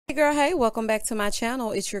Hey girl, hey, welcome back to my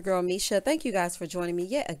channel. It's your girl Misha. Thank you guys for joining me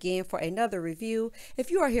yet again for another review.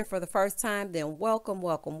 If you are here for the first time, then welcome,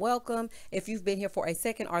 welcome, welcome. If you've been here for a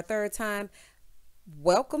second or third time,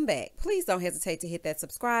 welcome back. Please don't hesitate to hit that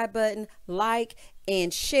subscribe button, like,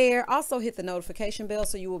 and share. Also hit the notification bell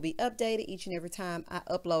so you will be updated each and every time I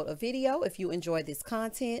upload a video if you enjoy this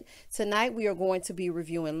content. Tonight we are going to be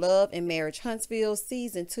reviewing Love and Marriage Huntsville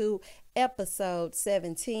Season 2, Episode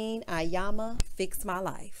 17, Ayama Fixed My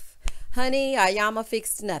Life. Honey, Ayama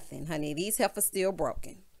fixed nothing, honey. These heifers still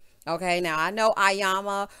broken. Okay, now I know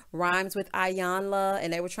Ayama rhymes with Ayanla,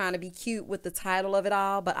 and they were trying to be cute with the title of it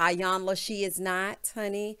all, but Ayanla, she is not,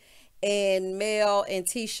 honey. And Mel and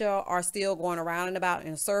Tisha are still going around and about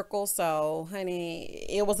in a circle, so, honey,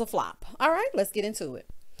 it was a flop. All right, let's get into it.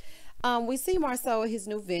 We see Marsau, his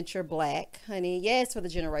new venture, Black, honey. Yes, for the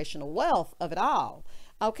generational wealth of it all.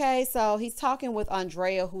 Okay, so he's talking with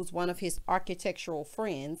Andrea, who's one of his architectural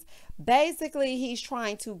friends. Basically, he's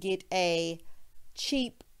trying to get a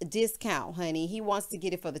cheap discount, honey. He wants to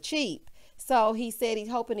get it for the cheap. So he said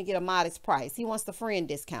he's hoping to get a modest price. He wants the friend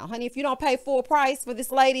discount. Honey, if you don't pay full price for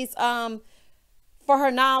this lady's for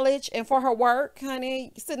her knowledge and for her work,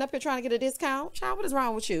 honey, you're sitting up here trying to get a discount. Child, what is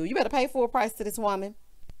wrong with you? You better pay full price to this woman.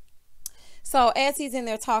 So as he's in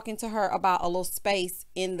there talking to her about a little space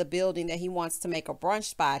in the building that he wants to make a brunch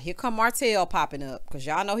spot, here come Martell popping up, because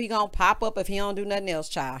y'all know he gonna pop up if he don't do nothing else,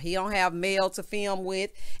 child. He don't have Mel to film with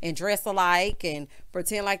and dress alike and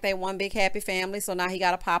pretend like they one big happy family. So now he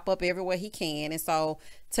got to pop up everywhere he can. And so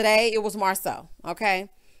today it was Marsau. Okay,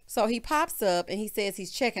 so he pops up and he says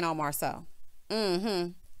he's checking on Marsau.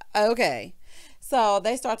 Okay. So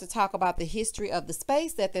they start to talk about the history of the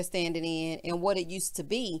space that they're standing in and what it used to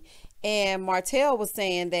be. And Martell was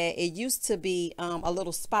saying that it used to be a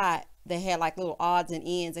little spot that had like little odds and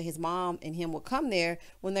ends, and his mom and him would come there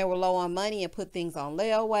when they were low on money and put things on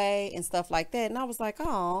layaway and stuff like that. And I was like,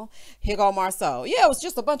 oh, here go Marsau. Yeah, it was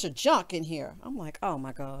just a bunch of junk in here. I'm like, oh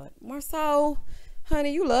my God, Marsau,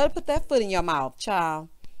 honey, you love to put that foot in your mouth, child.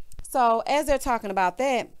 So as they're talking about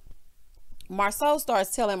that, Marsau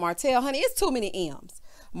starts telling Martell, honey, it's too many M's.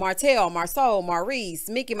 Martell, Marsau, Maurice,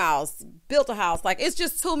 Mickey Mouse, built a house. Like, it's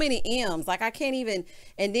just too many M's. Like, I can't even.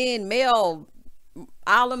 And then Mel,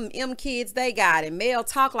 all them M kids they got, and Mel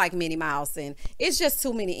talk like Minnie Mouse, and it's just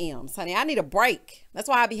too many M's, honey. I need a break. That's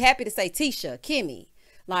why I'd be happy to say Tisha, Kimmy.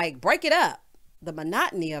 Like, break it up. The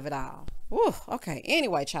monotony of it all. Ooh, okay.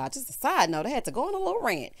 Anyway, child, just a side note, I had to go on a little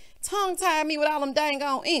rant. Tongue-tied me with all them dang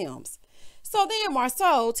on M's. So then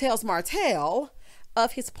Marsau tells Martell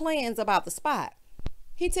of his plans about the spot.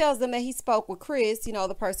 He tells them that he spoke with Chris, you know,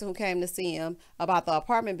 the person who came to see him about the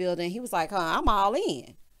apartment building. He was like, I'm all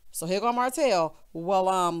in. So here go Martell.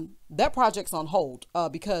 Well, that project's on hold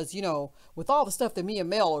because, you know, with all the stuff that me and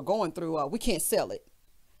Mel are going through, we can't sell it.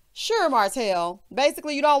 Sure, Martell.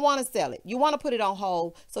 Basically, you don't want to sell it. You want to put it on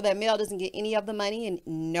hold so that Mel doesn't get any of the money and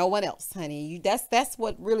no one else, honey. That's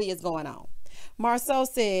what really is going on. Marsau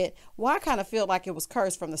said, well, I kind of feel like it was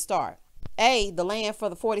cursed from the start. A, the land for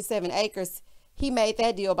the 47 acres, he made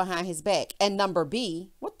that deal behind his back. And number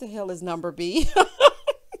B, what the hell is number B?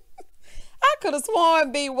 I could have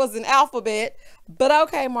sworn B was an alphabet, but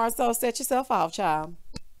okay, Marsau, set yourself off, child.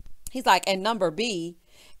 He's like, and number B,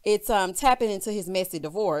 it's tapping into his messy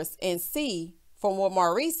divorce. And C, from what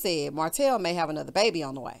Maurice said, Martell may have another baby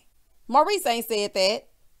on the way. Maurice ain't said that.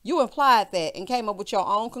 You implied that and came up with your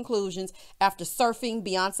own conclusions after surfing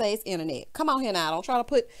Beyonce's internet. Come on here now. Don't try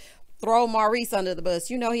to throw Maurice under the bus.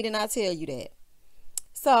 You know he did not tell you that.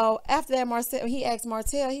 So after that, he asked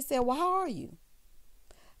Martell, he said, well, how are you?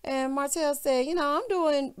 And Martell said, you know, I'm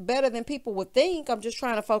doing better than people would think. I'm just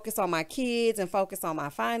trying to focus on my kids and focus on my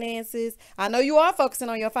finances. I know you are focusing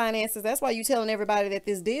on your finances. That's why you're telling everybody that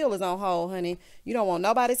this deal is on hold, honey. You don't want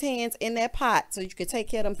nobody's hands in that pot so you can take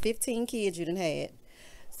care of them 15 kids you done had.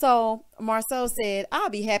 So Marsau said, I'll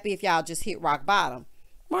be happy if y'all just hit rock bottom.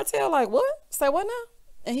 Martell like, what? Say what now?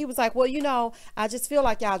 And he was like, well, you know, I just feel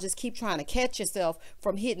like y'all just keep trying to catch yourself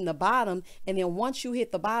from hitting the bottom. And then once you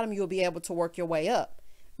hit the bottom, you'll be able to work your way up.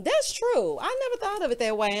 That's true. I never thought of it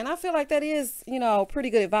that way. And I feel like that is, you know, pretty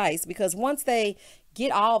good advice, because once they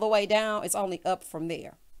get all the way down, it's only up from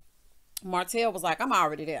there. Martell was like, I'm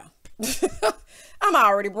already there. I'm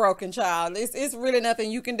already broken, child. It's really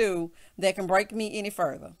nothing you can do that can break me any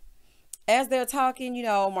further. As they're talking, you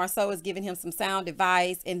know, Marsau is giving him some sound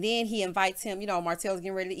advice, and then he invites him, you know, Martell's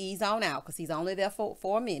getting ready to ease on out because he's only there for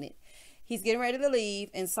a minute. He's getting ready to leave,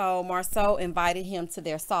 and so Marsau invited him to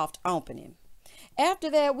their soft opening. After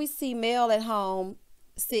that, we see Mel at home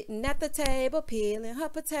sitting at the table peeling her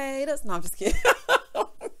potatoes. No, I'm just kidding.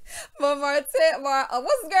 But what's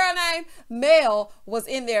his girl name? Mel was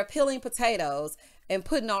in there peeling potatoes and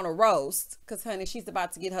putting on a roast because, honey, she's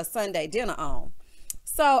about to get her Sunday dinner on.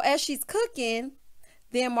 So as she's cooking,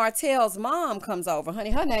 then Martell's mom comes over.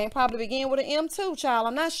 Honey, her name probably began with an M too, child.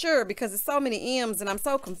 I'm not sure because there's so many M's and I'm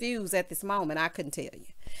so confused at this moment. I couldn't tell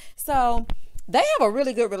you. So they have a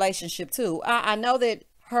really good relationship too. I know that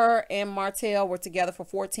her and Martell were together for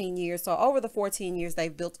 14 years. So over the 14 years,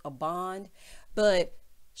 they've built a bond. But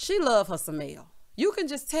she loved her some Mel. You can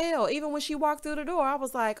just tell. Even when she walked through the door, I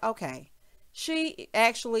was like, okay, she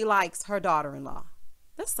actually likes her daughter-in-law.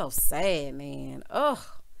 That's so sad, man. Ugh.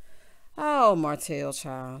 Oh, Martell,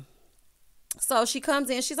 child. So she comes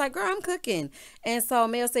in. She's like, girl, I'm cooking. And so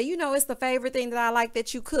Mel said, you know, it's the favorite thing that I like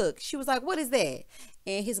that you cook. She was like, what is that?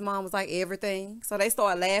 And his mom was like, everything. So they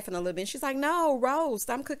started laughing a little bit. She's like, no, roast.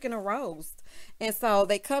 I'm cooking a roast. And so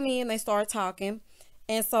they come in. They start talking.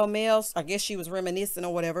 And so Mel, I guess she was reminiscing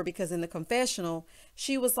or whatever, because in the confessional,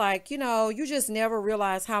 she was like, you know, you just never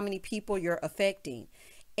realize how many people you're affecting.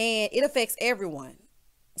 And it affects everyone.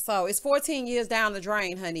 So it's 14 years down the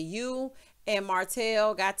drain, honey. You and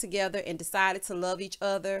Martell got together and decided to love each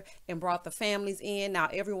other and brought the families in. Now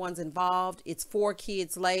everyone's involved. It's 4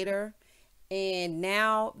 kids later. And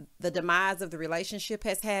now the demise of the relationship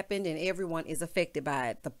has happened and everyone is affected by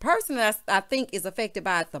it. The person that I think is affected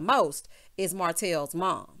by it the most is Martell's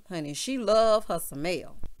mom. Honey, she loved her some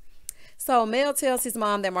Mel. So Mel tells his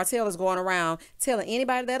mom that Martell is going around telling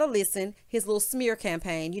anybody that'll listen his little smear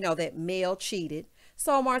campaign, you know, that Mel cheated.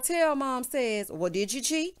 So Martell's mom says, well, did you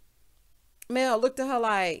cheat? Mel looked at her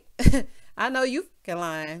like, I know you fucking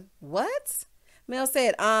lying. What? Mel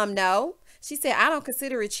said, no. She said, I don't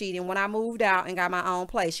consider it cheating when I moved out and got my own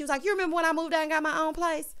place. She was like, you remember when I moved out and got my own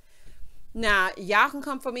place? Now, y'all can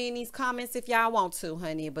come for me in these comments if y'all want to,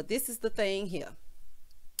 honey. But this is the thing here.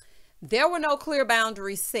 There were no clear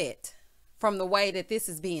boundaries set from the way that this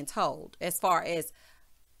is being told. As far as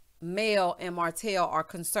Mel and Martell are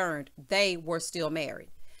concerned, they were still married.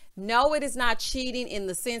 No, it is not cheating in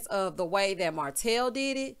the sense of the way that Martell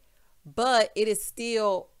did it, but it is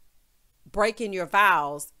still breaking your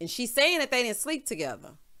vows. And she's saying that they didn't sleep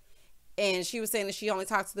together. And she was saying that she only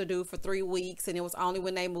talked to the dude for 3 weeks and it was only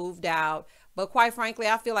when they moved out. But quite frankly,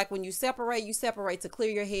 I feel like when you separate to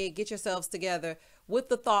clear your head, get yourselves together with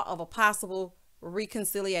the thought of a possible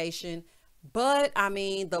reconciliation. But I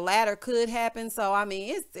mean, the latter could happen. So I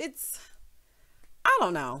mean, it's I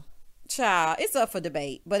don't know, child, it's up for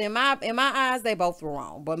debate. But in my eyes, they both were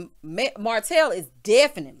wrong. But Martell is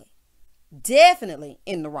definitely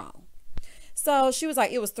in the wrong. So she was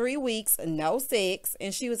like, it was 3 weeks, no sex.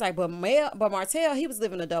 And she was like, but Martell, he was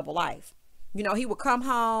living a double life. You know, he would come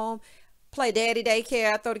home, play daddy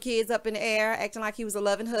daycare, throw the kids up in the air, acting like he was a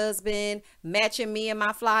loving husband, matching me and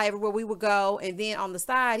my fly everywhere we would go. And then on the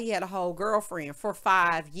side, he had a whole girlfriend for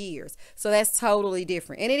 5 years. So that's totally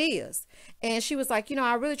different. And it is. And she was like, you know,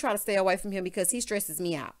 I really try to stay away from him because he stresses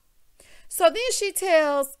me out. So then she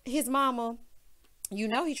tells his mama, you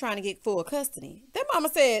know, he's trying to get full custody. That mama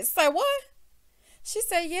said, say what? She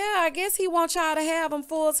said, yeah, I guess he wants y'all to have him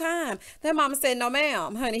full time. Then mama said, no,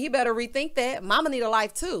 ma'am, honey, he better rethink that. Mama need a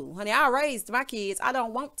life too. Honey, I raised my kids. I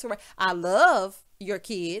don't want to. I love your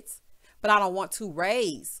kids, but I don't want to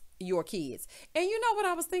raise your kids. And you know what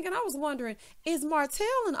I was thinking? I was wondering, is Martell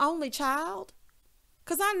an only child?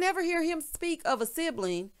 Because I never hear him speak of a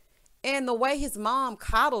sibling. And the way his mom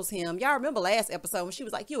coddles him. Y'all remember last episode when she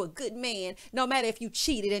was like, you a good man. No matter if you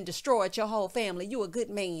cheated and destroyed your whole family, you a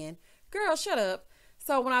good man. Girl, shut up.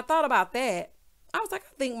 So when I thought about that, I was like,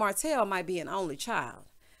 I think Martell might be an only child.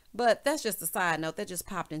 But that's just a side note that just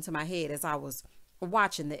popped into my head as I was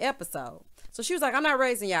watching the episode. So she was like, I'm not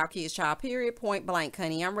raising y'all kids, child, period, point blank,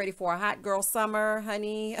 honey. I'm ready for a hot girl summer,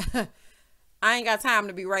 honey. I ain't got time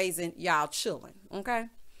to be raising y'all children, okay?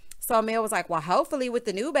 So Mel was like, well, hopefully with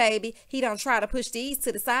the new baby, he don't try to push these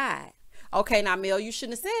to the side. Okay, now, Mel, you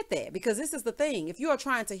shouldn't have said that, because this is the thing. If you are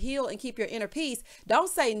trying to heal and keep your inner peace, don't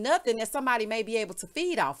say nothing that somebody may be able to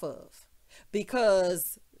feed off of,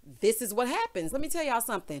 because this is what happens. Let me tell y'all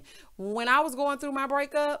something. When I was going through my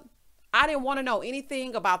breakup, I didn't want to know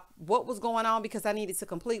anything about what was going on because I needed to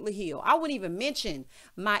completely heal. I wouldn't even mention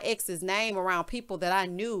my ex's name around people that I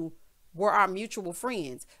knew were our mutual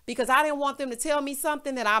friends, because I didn't want them to tell me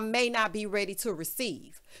something that I may not be ready to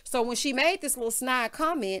receive. So when she made this little snide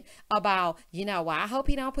comment about, you know, well, I hope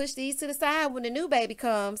he don't push these to the side when the new baby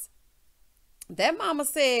comes, that mama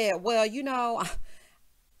said, well, you know,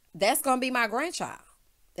 that's going to be my grandchild.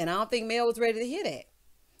 And I don't think Mel was ready to hear that.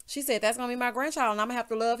 She said, that's going to be my grandchild and I'm going to have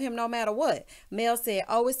to love him no matter what. Mel said,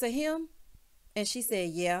 oh, it's a him? And she said,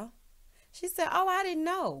 yeah. She said, oh, I didn't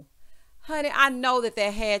know. Honey, I know that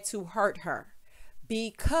had to hurt her,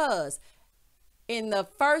 because in the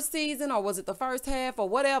first season, or was it the first half or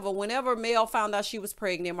whatever, whenever Mel found out she was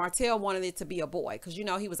pregnant, Martell wanted it to be a boy because, you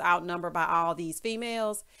know, he was outnumbered by all these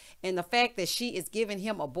females. And the fact that she is giving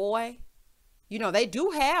him a boy, you know, they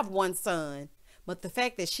do have one son, but the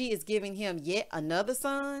fact that she is giving him yet another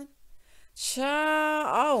son, child,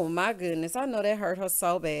 oh my goodness, I know that hurt her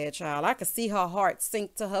so bad, child. I could see her heart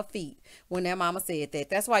sink to her feet when that mama said that.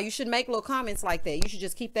 That's why you should make little comments like that. You should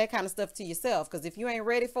just keep that kind of stuff to yourself, because if you ain't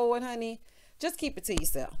ready for it, honey, just keep it to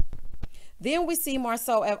yourself. Then we see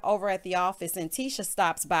Marsau over at the office, and Tisha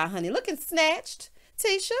stops by, honey, looking snatched.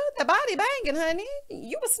 Tisha, the body banging, honey.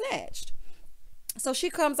 You were snatched. So she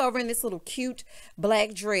comes over in this little cute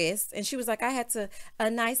black dress, and she was like, I had a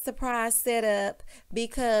nice surprise set up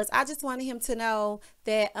because I just wanted him to know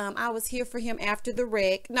that I was here for him after the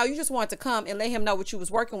wreck. No, you just wanted to come and let him know what you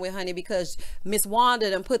was working with, honey, because Miss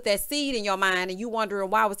Wanda done put that seed in your mind, and you wondering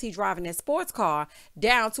why was he driving that sports car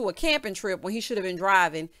down to a camping trip when he should have been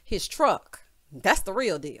driving his truck. That's the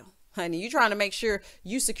real deal. Honey, you trying to make sure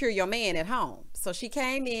you secure your man at home. So she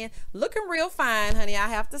came in looking real fine, honey, I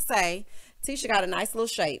have to say. Tisha got a nice little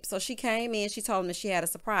shape. So she came in, she told him that she had a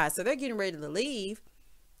surprise. So they're getting ready to leave,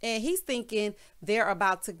 and he's thinking they're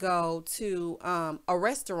about to go to a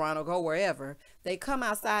restaurant or go wherever. They come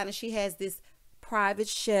outside, and she has this private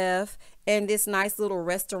chef and this nice little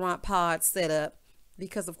restaurant pod set up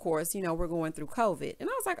because, of course, you know, we're going through COVID. And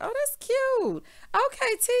I was like, oh, that's cute.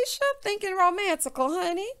 Okay, Tisha, thinking romantical,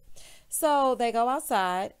 honey. So they go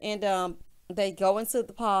outside, and they go into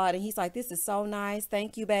the pod, and he's like, this is so nice.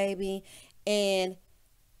 Thank you, baby. And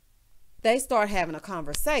they start having a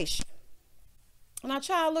conversation. Now,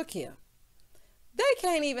 child, look here. They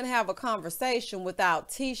can't even have a conversation without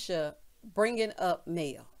Tisha bringing up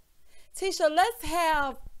Mel. Tisha, let's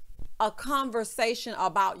have a conversation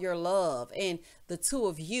about your love and the two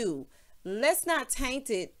of you. Let's not taint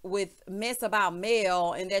it with mess about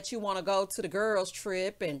Mel and that you want to go to the girls'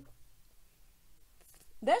 trip. And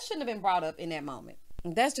that shouldn't have been brought up in that moment.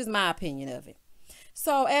 That's just my opinion of it.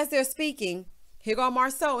 So as they're speaking, here go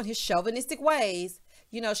Marsau in his chauvinistic ways.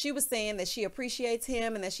 You know, she was saying that she appreciates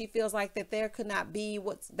him and that she feels like that there could not be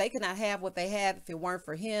they could not have what they have if it weren't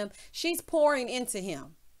for him. She's pouring into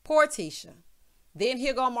him. Poor Tisha. Then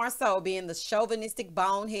here go Marsau being the chauvinistic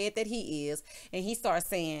bonehead that he is. And he starts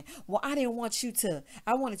saying, well, I wanted you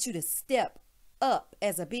to step up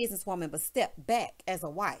as a businesswoman, but step back as a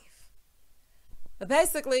wife.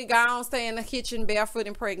 Basically, go on, stay in the kitchen barefoot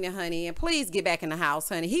and pregnant, honey, and please get back in the house,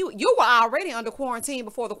 honey. You were already under quarantine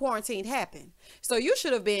before the quarantine happened. So you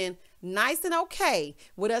should have been nice and okay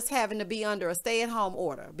with us having to be under a stay-at-home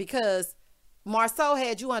order, because Marsau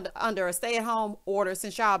had you under a stay-at-home order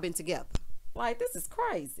since y'all been together. Like, this is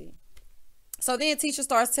crazy. So then Tisha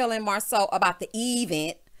starts telling Marsau about the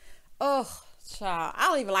event. Oh, child, I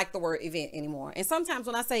don't even like the word event anymore. And sometimes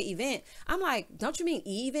when I say event, I'm like, don't you mean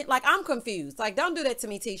event? Like, I'm confused. Like, don't do that to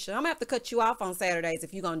me, Tisha. I'm gonna have to cut you off on Saturdays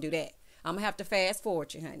if you're gonna do that. I'm gonna have to fast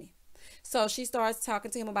forward you, honey. So she starts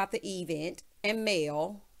talking to him about the event and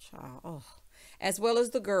Mel, child, as well as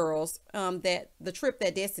the girls, the trip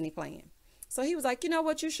that Destiny planned. So he was like, you know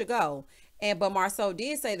what, you should go. But Marsau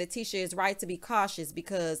did say that Tisha is right to be cautious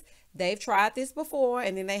because they've tried this before,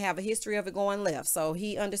 and then they have a history of it going left. So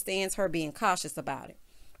he understands her being cautious about it.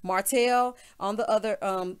 Martell, on the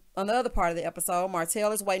other part of the episode,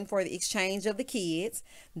 Martell is waiting for the exchange of the kids.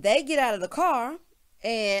 They get out of the car,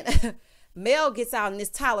 and Mel gets out in this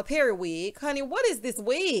Tyler Perry wig. Honey, what is this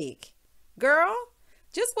wig? Girl,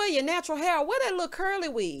 just wear your natural hair. Wear that little curly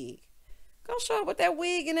wig. Go show up with that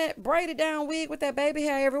wig and that braided down wig with that baby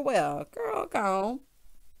hair everywhere. Girl, go on.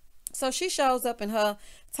 So she shows up in her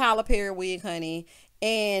Tyler Perry wig, honey,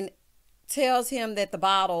 and tells him that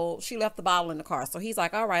she left the bottle in the car. So he's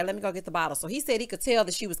like, all right, let me go get the bottle. So he said he could tell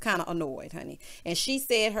that she was kind of annoyed, honey. And she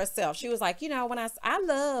said herself, she was like, you know, when I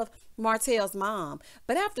love Martell's mom,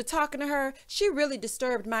 but after talking to her, she really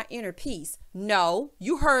disturbed my inner peace. No,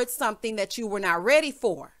 you heard something that you were not ready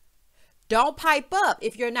for. Don't pipe up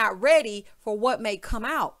if you're not ready for what may come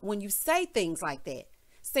out when you say things like that.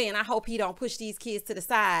 Saying, I hope he don't push these kids to the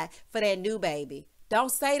side for that new baby. Don't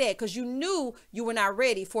say that, because you knew you were not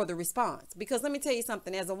ready for the response. Because let me tell you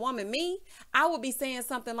something, as a woman, I would be saying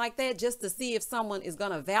something like that just to see if someone is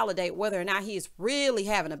going to validate whether or not he is really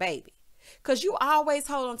having a baby. Because you always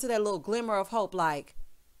hold on to that little glimmer of hope, like,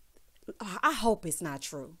 I hope it's not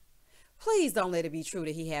true. Please don't let it be true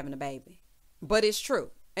that he having a baby. But it's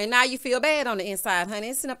true. And now you feel bad on the inside, honey.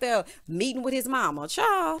 He's sitting up there meeting with his mama.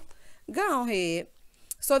 Child, go ahead.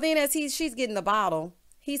 So then as she's getting the bottle,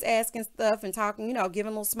 he's asking stuff and talking, you know,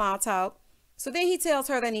 giving a little small talk. So then he tells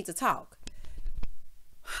her they need to talk.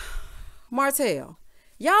 Martell,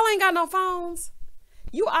 y'all ain't got no phones.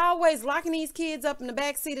 You always locking these kids up in the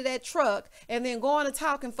back seat of that truck and then going to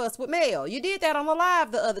talk and fuss with Mel. You did that on the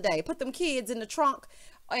live the other day. Put them kids in the trunk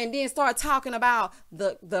and then start talking about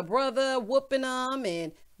the brother whooping them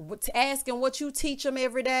and asking what you teach them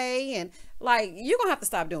every day. And like, you're going to have to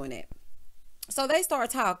stop doing that. So they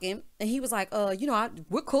start talking and he was like,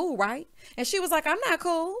 we're cool, right? And she was like, I'm not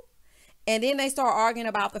cool. And then they start arguing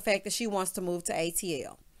about the fact that she wants to move to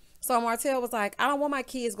ATL. So Martell was like, I don't want my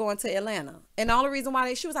kids going to Atlanta. And the only reason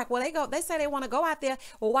why she was like, well, they say they want to go out there.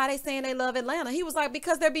 Well, why they saying they love Atlanta? He was like,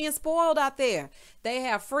 because they're being spoiled out there. They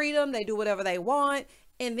have freedom. They do whatever they want.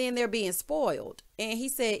 And then they're being spoiled. And he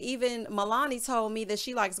said, even Milani told me that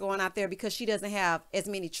she likes going out there because she doesn't have as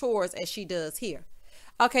many chores as she does here.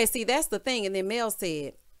 Okay, see, that's the thing. And then Mel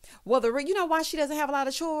said, well, you know why she doesn't have a lot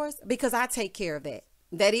of chores? Because I take care of that.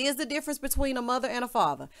 That is the difference between a mother and a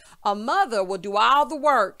father. A mother will do all the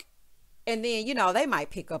work. And then, they might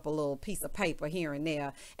pick up a little piece of paper here and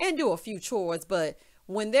there and do a few chores. But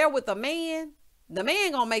when they're with a man, the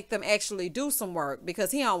man gonna make them actually do some work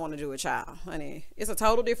because he don't want to do it, child. Honey, it's a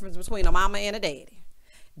total difference between a mama and a daddy.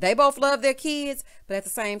 They both love their kids, but at the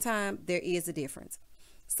same time, there is a difference.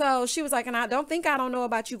 So she was like, and I don't know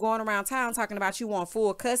about you going around town talking about you want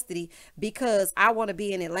full custody because I want to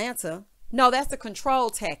be in Atlanta. No, that's a control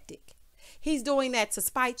tactic. He's doing that to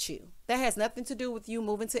spite you. That has nothing to do with you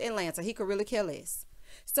moving to Atlanta. He could really care less.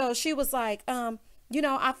 So she was like,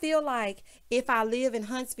 I feel like if I live in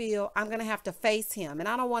Huntsville, I'm going to have to face him. And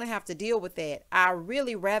I don't want to have to deal with that. I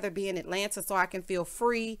really rather be in Atlanta so I can feel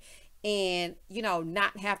free and,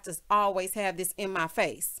 not have to always have this in my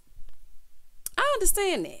face. I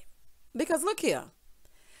understand that. Because look here.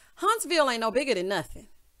 Huntsville ain't no bigger than nothing.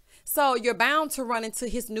 So you're bound to run into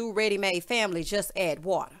his new ready-made family. Just add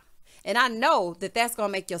water. And I know that that's going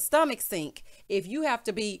to make your stomach sink if you have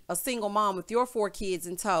to be a single mom with your 4 kids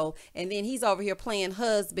in tow. And then he's over here playing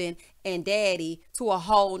husband and daddy to a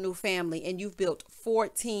whole new family. And you've built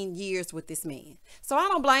 14 years with this man. So I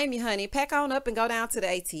don't blame you, honey. Pack on up and go down to the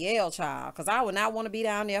ATL, child. Because I would not want to be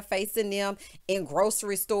down there facing them in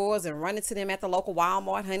grocery stores and running to them at the local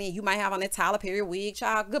Walmart, honey. You might have on that Tyler Perry wig,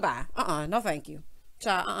 child. Goodbye. No, thank you.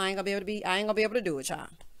 Child, I ain't going to be able to do it, child.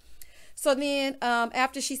 So then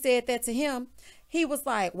after she said that to him, he was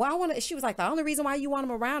like, she was like, the only reason why you want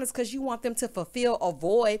them around is because you want them to fulfill a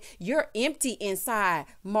void. You're empty inside,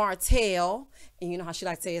 Martell. And you know how she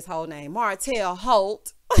likes to say his whole name, Martell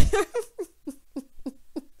Holt.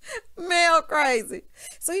 Mel crazy.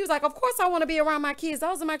 So he was like, of course I want to be around my kids.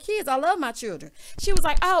 Those are my kids. I love my children. She was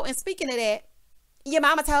like, oh, and speaking of that, your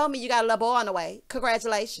mama told me you got a little boy on the way.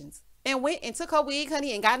 Congratulations. And went and took her wig,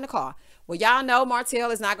 honey, and got in the car. Well, y'all know Martell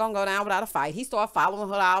is not going to go down without a fight. He started following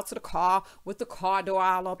her out to the car with the car door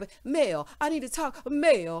all open. Mel, I need to talk.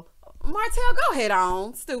 Mel, Martell, go ahead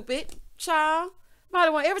on, stupid child. By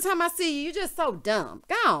the way, every time I see you, you're just so dumb.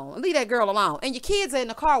 Go on, leave that girl alone. And your kids are in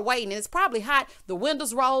the car waiting, and it's probably hot. The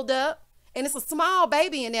windows rolled up, and it's a small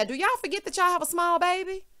baby in there. Do y'all forget that y'all have a small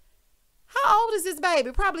baby? How old is this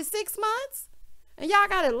baby? Probably 6 months? And y'all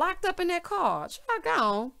got it locked up in that car. Child, go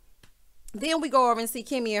on. Then we go over and see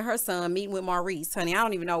Kimmy and her son meeting with Maurice. Honey, I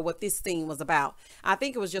don't even know what this scene was about. I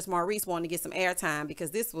think it was just Maurice wanting to get some airtime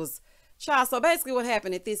because this was, child. So basically what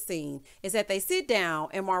happened at this scene is that they sit down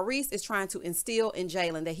and Maurice is trying to instill in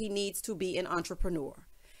Jalen that he needs to be an entrepreneur.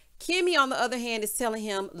 Kimmy, on the other hand, is telling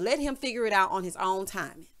him, let him figure it out on his own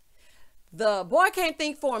timing. The boy can't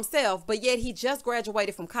think for himself, but yet he just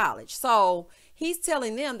graduated from college. So he's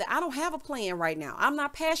telling them that I don't have a plan right now. I'm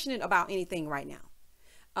not passionate about anything right now.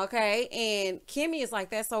 Okay, and Kimmy is like,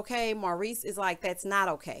 that's okay. Maurice is like, that's not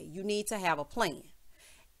okay. You need to have a plan.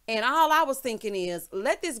 And all I was thinking is,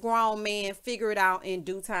 let this grown man figure it out in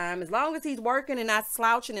due time. As long as he's working and not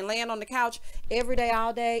slouching and laying on the couch every day,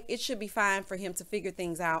 all day, it should be fine for him to figure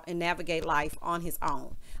things out and navigate life on his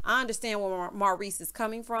own. I understand where Maurice is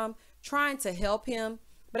coming from, trying to help him.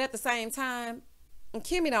 But at the same time,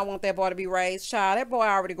 Kimmy don't want that boy to be raised, child. That boy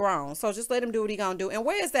already grown. So just let him do what he gonna do. And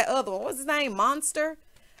where's that other one? What's his name? Monster?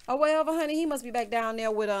 Or whatever, honey. He must be back down there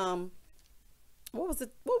with what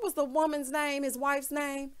was the woman's name, his wife's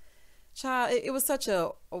name? Child, it was such a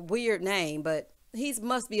weird name, but he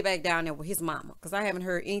must be back down there with his mama, because I haven't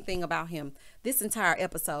heard anything about him this entire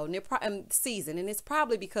episode and season, and it's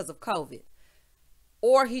probably because of COVID,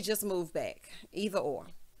 or he just moved back, either or.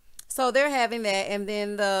 So they're having that, and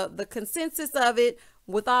then the consensus of it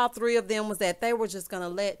with all 3 of them was that they were just gonna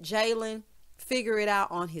let Jalen figure it out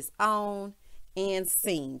on his own and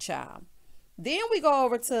scene, child. Then we go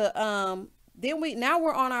over to now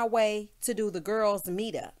we're on our way to do the girls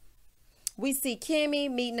meetup. we see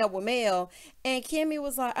Kimmy meeting up with Mel, and Kimmy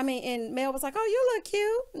was like, and Mel was like, oh, you look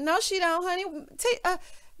cute. No, she don't, honey. Girl,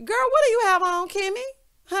 what do you have on, Kimmy?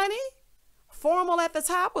 Honey? Formal at the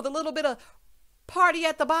top with a little bit of party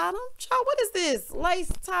at the bottom? Child, what is this?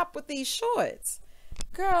 Lace top with these shorts.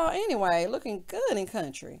 Girl, anyway, looking good in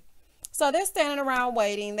country. So they're standing around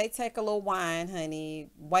waiting. They take a little wine, honey,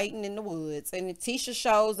 waiting in the woods. And Tisha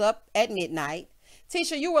shows up at midnight.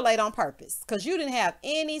 Tisha, you were late on purpose because you didn't have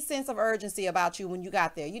any sense of urgency about you when you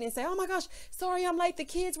got there. You didn't say, oh my gosh, sorry, I'm late. The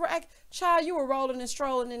kids were child, you were rolling and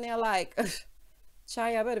strolling in there like,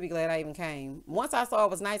 child, I better be glad I even came. Once I saw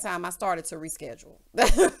it was nighttime, I started to reschedule.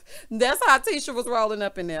 That's how Tisha was rolling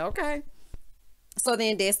up in there, okay? So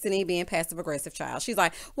then Destiny, being passive-aggressive child, she's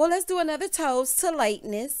like, well, let's do another toast to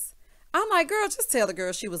lateness. I'm like, girl, just tell the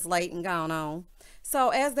girl she was late and gone on. So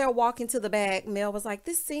as they're walking to the back, Mel was like,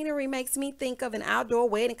 this scenery makes me think of an outdoor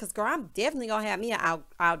wedding because, girl, I'm definitely going to have me an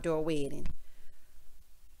outdoor wedding.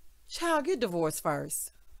 Child, get divorced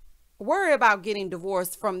first. Worry about getting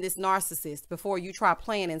divorced from this narcissist before you try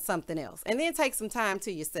planning something else. And then take some time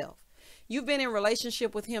to yourself. You've been in a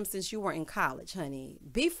relationship with him since you were in college, honey.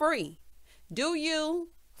 Be free. Do you.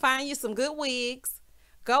 Find you some good wigs.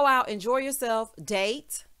 Go out, enjoy yourself,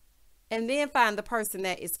 date. And then find the person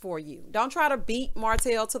that is for you. Don't try to beat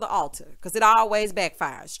Martell to the altar because it always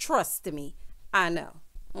backfires. Trust me. I know.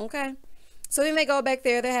 Okay. So then they go back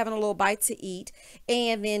there. They're having a little bite to eat.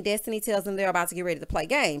 And then Destiny tells them they're about to get ready to play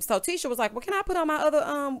games. So Tisha was like, well, can I put on my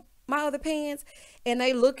other pants? And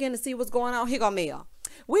they look in to see what's going on. Here go Mel.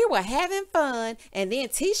 We were having fun, and then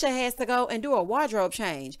Tisha has to go and do a wardrobe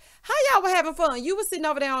change. How y'all were having fun? You were sitting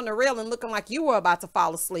over there on the railing looking like you were about to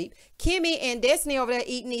fall asleep. Kimmy and Destiny over there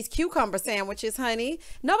eating these cucumber sandwiches, honey.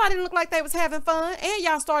 Nobody looked like they was having fun, and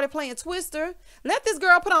y'all started playing Twister. Let this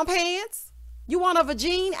girl put on pants. You want a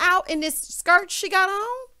vagine out in this skirt she got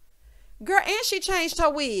on? Girl, and she changed her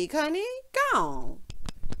wig, honey. Gone.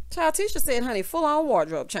 Child, Tisha said, honey, full-on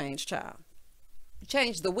wardrobe change, child.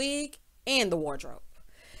 Changed the wig and the wardrobe.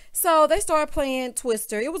 So they started playing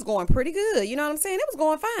Twister. It was going pretty good. You know what I'm saying? It was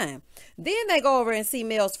going fine. Then they go over and see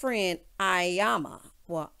Mel's friend, Ima.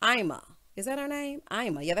 Well, Ima. Is that her name?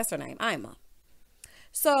 Ima. Yeah, that's her name. Ima.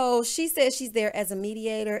 So she says she's there as a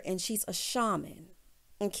mediator and she's a shaman.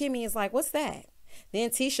 And Kimmy is like, what's that? Then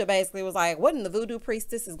Tisha basically was like, what in the voodoo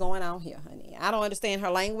priestess is going on here, honey? I don't understand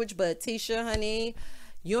her language, but Tisha, honey,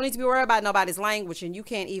 you don't need to be worried about nobody's language, and you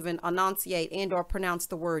can't even enunciate and or pronounce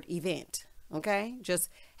the word event. Okay? Just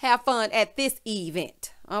have fun at this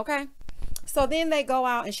event. Okay? So then they go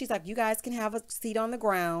out and she's like, you guys can have a seat on the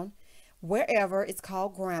ground wherever. It's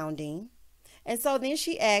called grounding. And so then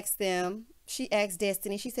she asked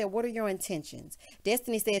Destiny, she said, what are your intentions?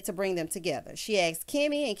 Destiny said to bring them together. She asked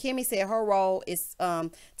Kimmy, and Kimmy said her role is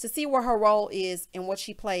to see where her role is and what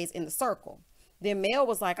she plays in the circle. Then Mel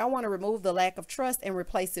was like, I want to remove the lack of trust and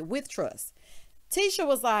replace it with trust. Tisha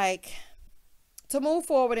was like, to move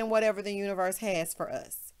forward in whatever the universe has for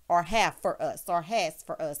us, or has for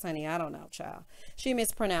us, honey. I don't know, child. She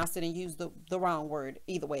mispronounced it and used the wrong word.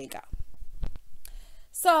 Either way it go.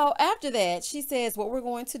 So after that, she says what we're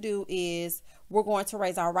going to do is we're going to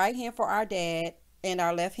raise our right hand for our dad and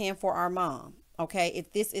our left hand for our mom. Okay,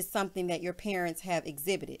 if this is something that your parents have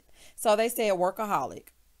exhibited. So they say a workaholic.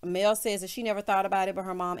 Mel says that she never thought about it, but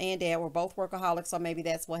her mom and dad were both workaholics, so maybe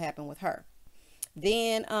that's what happened with her.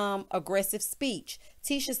 Then aggressive speech.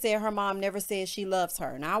 Tisha said her mom never says she loves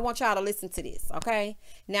her. Now I want y'all to listen to this, okay?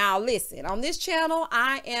 Now listen, on this channel,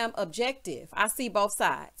 I am objective. I see both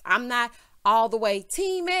sides. I'm not all the way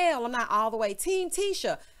Team Mel. I'm not all the way Team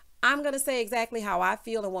Tisha. I'm going to say exactly how I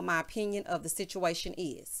feel and what my opinion of the situation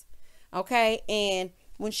is, okay? And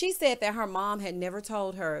when she said that her mom had never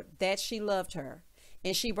told her that she loved her,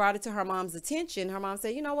 and she brought it to her mom's attention, her mom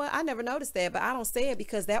said, you know what? I never noticed that, but I don't say it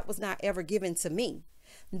because that was not ever given to me.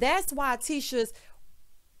 That's why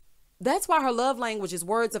her love language is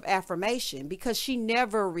words of affirmation, because she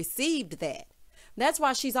never received that. That's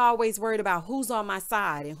why she's always worried about who's on my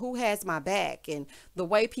side and who has my back and the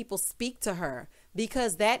way people speak to her,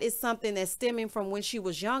 because that is something that's stemming from when she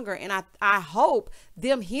was younger. And I hope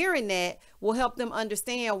them hearing that will help them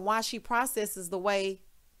understand why she processes the way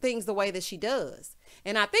that she does.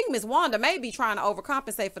 And I think Miss Wanda may be trying to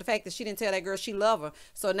overcompensate for the fact that she didn't tell that girl she loved her.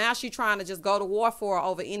 So now she's trying to just go to war for her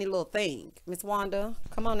over any little thing. Miss Wanda,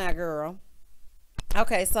 come on now, girl.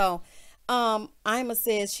 Okay, so Ima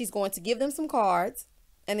says she's going to give them some cards,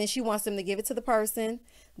 and then she wants them to give it to the person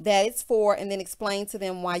that it's for, and then explain to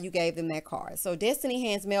them why you gave them that card. So Destiny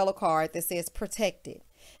hands Mel a card that says protected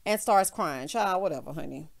and starts crying. Child, whatever,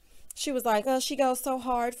 honey. She was like, oh, she goes so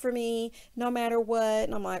hard for me no matter what.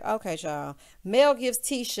 And I'm like, okay, y'all. Mel gives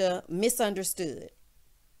Tisha misunderstood.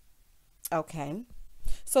 Okay.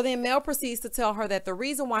 So then Mel proceeds to tell her that the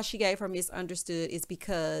reason why she gave her misunderstood is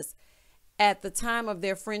because at the time of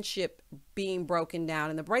their friendship being broken down,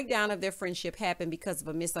 and the breakdown of their friendship happened because of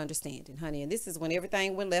a misunderstanding, honey. And this is when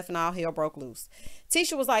everything went left and all hell broke loose.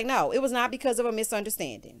 Tisha was like, no, it was not because of a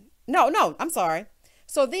misunderstanding. No, I'm sorry.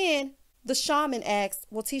 So then the shaman asked,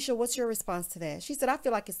 well, Tisha, what's your response to that? She said, I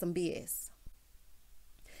feel like it's some BS.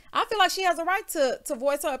 I feel like she has a right to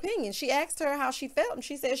voice her opinion. She asked her how she felt, and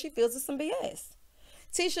she said she feels it's some BS.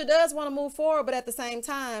 Tisha does want to move forward, but at the same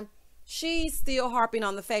time, she's still harping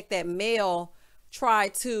on the fact that Mel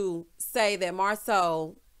tried to say that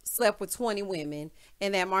Marsau slept with 20 women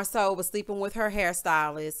and that Marsau was sleeping with her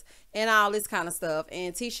hairstylist and all this kind of stuff.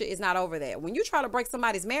 And Tisha is not over that. When you try to break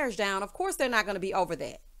somebody's marriage down, of course they're not going to be over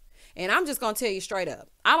that. And I'm just going to tell you straight up,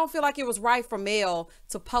 I don't feel like it was right for Mel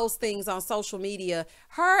to post things on social media.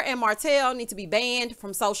 Her and Martell need to be banned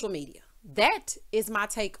from social media. That is my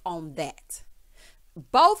take on that.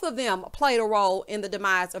 Both of them played a role in the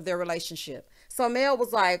demise of their relationship. So Mel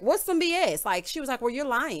was like, what's some BS? Like, she was like, well, you're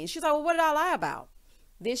lying. She's like, well, what did I lie about?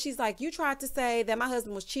 Then she's like, you tried to say that my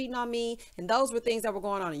husband was cheating on me, and those were things that were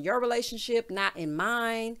going on in your relationship, not in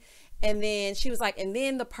mine. And then she was like, and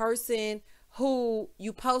then the person who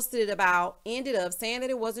you posted it about ended up saying that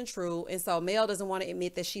it wasn't true. And so Mel doesn't want to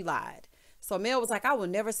admit that she lied. So Mel was like, I will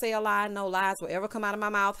never say a lie. No lies will ever come out of my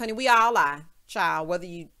mouth. Honey, we all lie, child, whether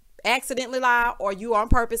you accidentally lie or you on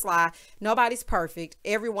purpose lie. Nobody's perfect.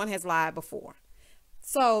 Everyone has lied before.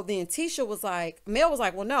 So then Tisha was like, Mel was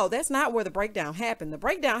like, well, no, that's not where the breakdown happened. The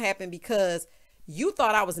breakdown happened because you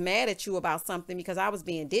thought I was mad at you about something because I was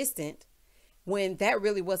being distant, when that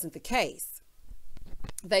really wasn't the case.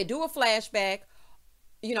 They do a flashback,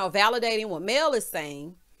 you know, validating what Mel is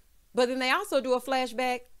saying, but then they also do a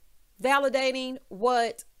flashback validating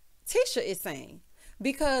what Tisha is saying.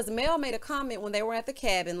 Because Mel made a comment when they were at the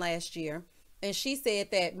cabin last year, and she said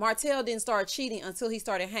that Martell didn't start cheating until he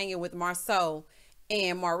started hanging with Marsau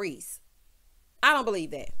and Maurice. I don't believe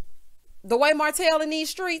that. The way Martell in these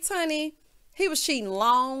streets, honey, he was cheating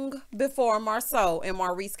long before Marsau and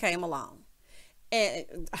Maurice came along.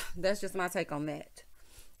 And that's just my take on that.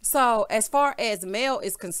 So as far as Mel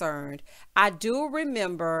is concerned, I do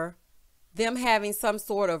remember them having some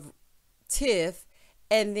sort of tiff.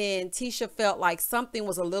 And then Tisha felt like something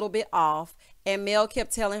was a little bit off, and Mel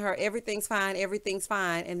kept telling her everything's fine, everything's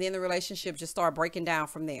fine. And then the relationship just started breaking down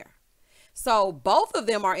from there. So both of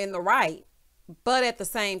them are in the right, but at the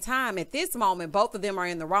same time, at this moment, both of them are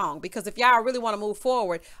in the wrong. Because if y'all really want to move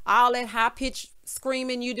forward, all that high pitched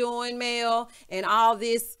screaming you doing, Mel, and all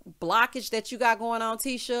this blockage that you got going on,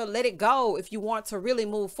 Tisha, let it go if you want to really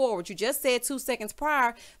move forward. You just said 2 seconds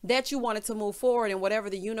prior that you wanted to move forward, and whatever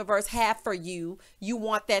the universe had for you, you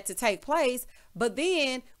want that to take place. But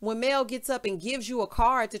then when Mel gets up and gives you a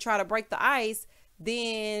card to try to break the ice,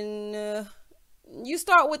 then you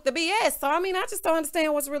start with the BS. So, I mean, I just don't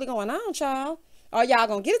understand what's really going on, child. Are y'all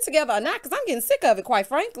gonna get it together or not? Because I'm getting sick of it, quite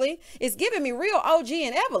frankly. It's giving me real OG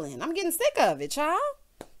and Evelyn. I'm getting sick of it, child.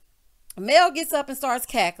 Mel gets up and starts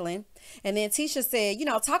cackling. And then Tisha said, you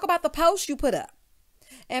know, talk about the post you put up.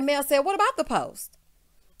 And Mel said, what about the post?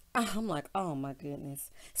 I'm like, oh my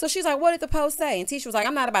goodness. So she's like, what did the post say? And Tisha was like,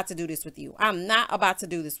 I'm not about to do this with you. I'm not about to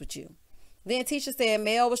do this with you. Then Tisha said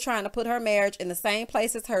Mel was trying to put her marriage in the same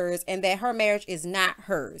place as hers, and that her marriage is not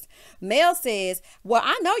hers. Mel says, well,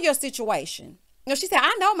 I know your situation. No, she said,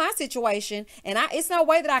 I know my situation, and it's no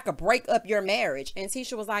way that I could break up your marriage. And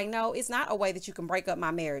Tisha was like, no, it's not a way that you can break up my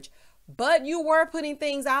marriage. But you were putting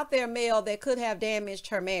things out there, Mel, that could have damaged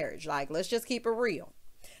her marriage. Like, let's just keep it real.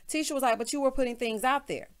 Tisha was like, but you were putting things out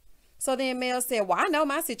there. So then Mel said, well, I know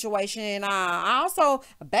my situation, and I also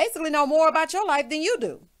basically know more about your life than you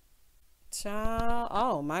do. Child,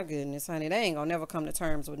 oh my goodness, honey, they ain't gonna never come to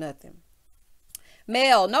terms with nothing.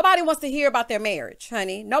 Mel, nobody wants to hear about their marriage,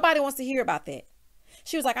 honey. Nobody wants to hear about that.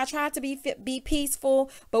 She was like, I tried to be peaceful,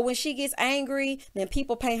 but when she gets angry, then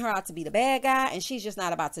people paint her out to be the bad guy, and she's just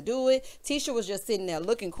not about to do it. Tisha was just sitting there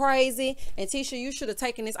looking crazy. And Tisha, you should have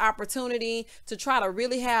taken this opportunity to try to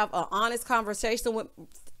really have an honest conversation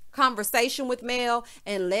with Mel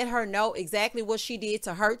and let her know exactly what she did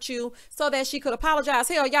to hurt you so that she could apologize.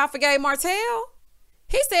 Hell, y'all forgave Martell?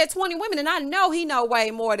 He said 20 women, and I know he know way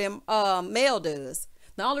more than Mel does.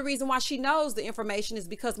 The only reason why she knows the information is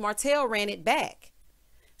because Martell ran it back.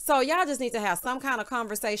 So y'all just need to have some kind of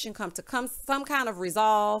conversation, come some kind of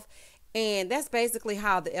resolve. And that's basically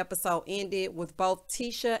how the episode ended, with both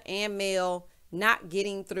Tisha and Mel not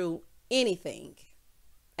getting through anything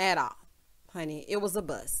at all. Honey, it was a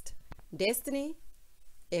bust. Destiny,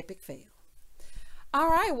 epic fail. All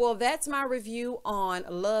right, well, that's my review on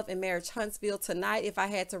Love and Marriage Huntsville tonight. If I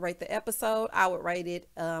had to rate the episode, I would rate it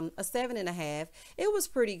a 7.5. It was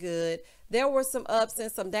pretty good. There were some ups and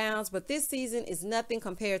some downs, but this season is nothing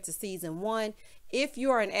compared to season 1. If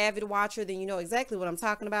you are an avid watcher, then you know exactly what I'm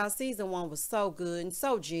talking about. Season 1 was so good and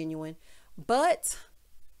so genuine, but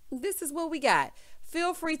this is what we got.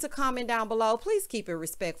 Feel free to comment down below. Please keep it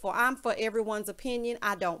respectful. I'm for everyone's opinion.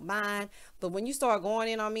 I don't mind. But when you start going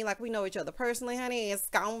in on me like we know each other personally, honey, it's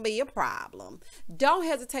going to be a problem. Don't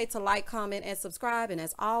hesitate to like, comment, and subscribe. And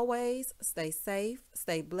as always, stay safe,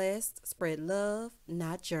 stay blessed, spread love,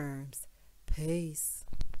 not germs. Peace.